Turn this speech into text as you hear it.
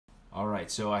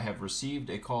Alright, so I have received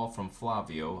a call from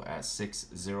Flavio at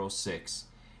 606.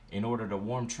 In order to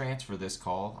warm transfer this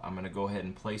call, I'm going to go ahead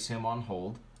and place him on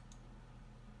hold.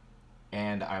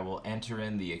 And I will enter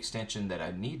in the extension that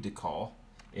I need to call.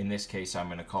 In this case, I'm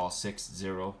going to call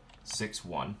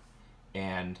 6061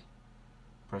 and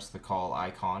press the call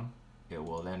icon. It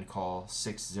will then call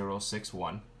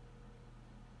 6061.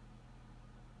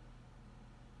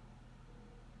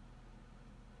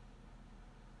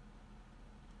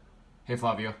 Hey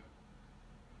Flavio.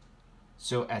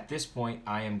 So at this point,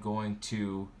 I am going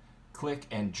to click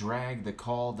and drag the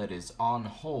call that is on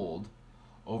hold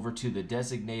over to the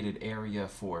designated area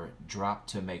for drop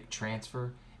to make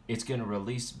transfer. It's going to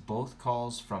release both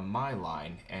calls from my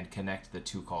line and connect the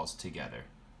two calls together.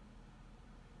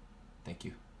 Thank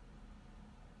you.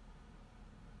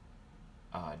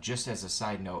 Just as a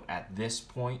side note, at this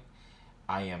point,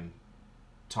 I am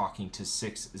talking to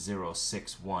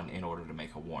 6061 in order to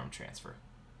make a warm transfer.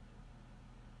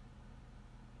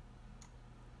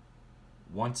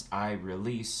 Once I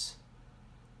release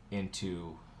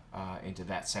into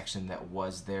that section that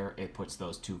was there, it puts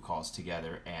those two calls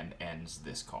together and ends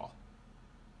this call.